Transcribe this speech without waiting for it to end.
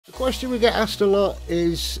The question we get asked a lot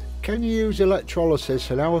is, can you use electrolysis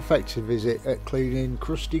and how effective is it at cleaning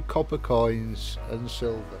crusty copper coins and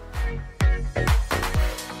silver?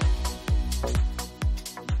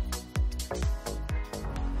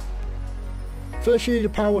 First you need a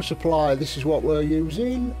power supply. This is what we're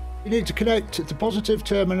using. You need to connect the positive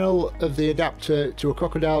terminal of the adapter to a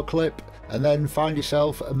crocodile clip and then find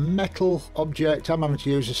yourself a metal object. I'm having to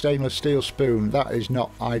use a stainless steel spoon. That is not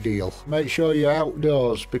ideal. Make sure you're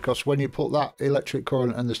outdoors, because when you put that electric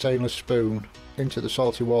current and the stainless spoon into the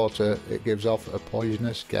salty water, it gives off a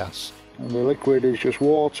poisonous gas. And the liquid is just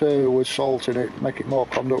water with salt in it, make it more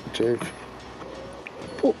conductive.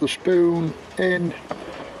 Put the spoon in,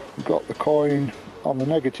 got the coin on the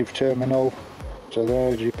negative terminal, so the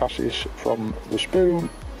energy passes from the spoon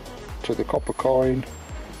to the copper coin.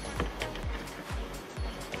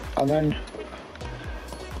 And then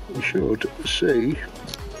we should see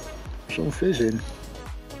some fizzing.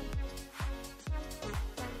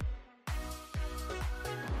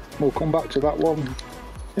 We'll come back to that one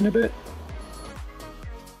in a bit.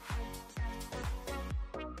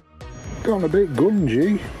 Gone a bit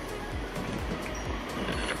gungy.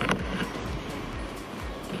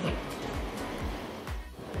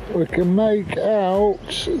 We can make out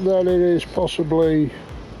that it is possibly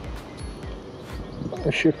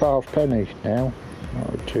a ship halfpenny now,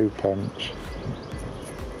 not a 2p.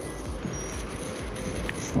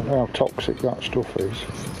 I wonder how toxic that stuff is.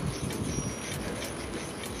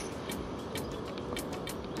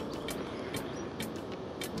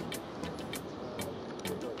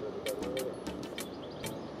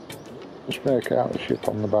 Let's make out the ship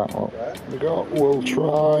on the back. We'll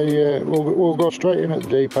try. We'll go straight in at the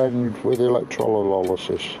deep end with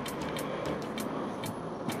electrolysis.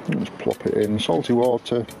 Let's plop it in. Salty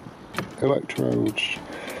water, electrodes.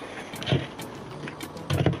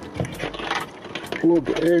 Plug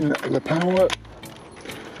in the power.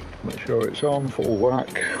 Make sure it's on full whack.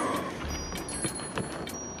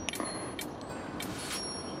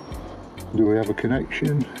 Do we have a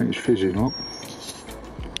connection? It's fizzing up.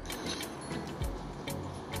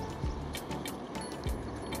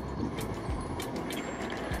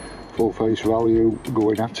 Full face value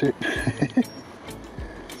going at it.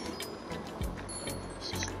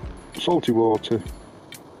 Salty water.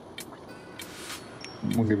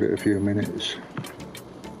 We'll give it a few minutes.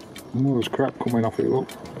 Oh, there's crap coming off it, look.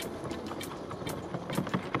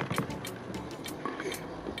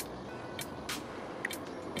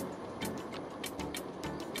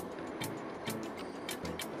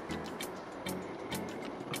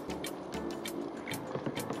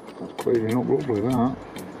 That's cleaning up lovely, that.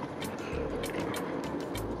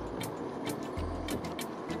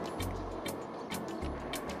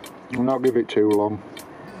 I'll not give it too long.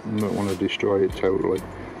 I don't want to destroy it totally.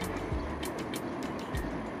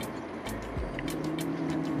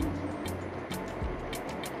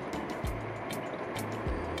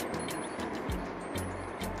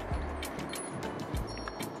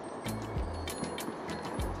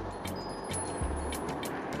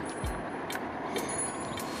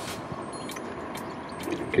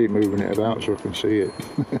 Keep moving it about so I can see it.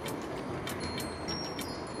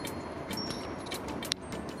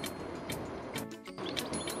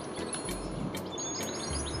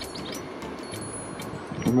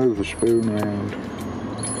 Move the spoon around.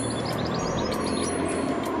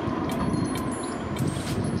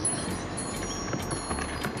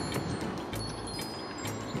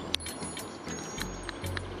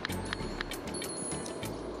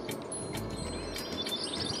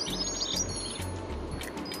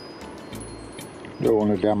 Don't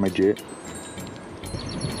want to damage it.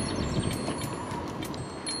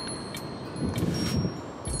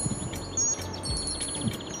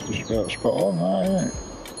 Just about spot on that, isn't it?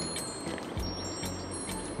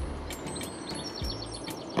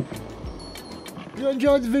 If you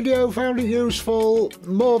enjoyed the video, found it useful,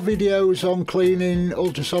 more videos on cleaning,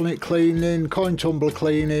 ultrasonic cleaning, coin tumbler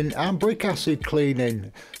cleaning and brick acid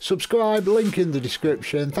cleaning. Subscribe, link in the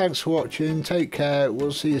description. Thanks for watching, take care,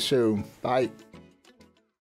 we'll see you soon, bye.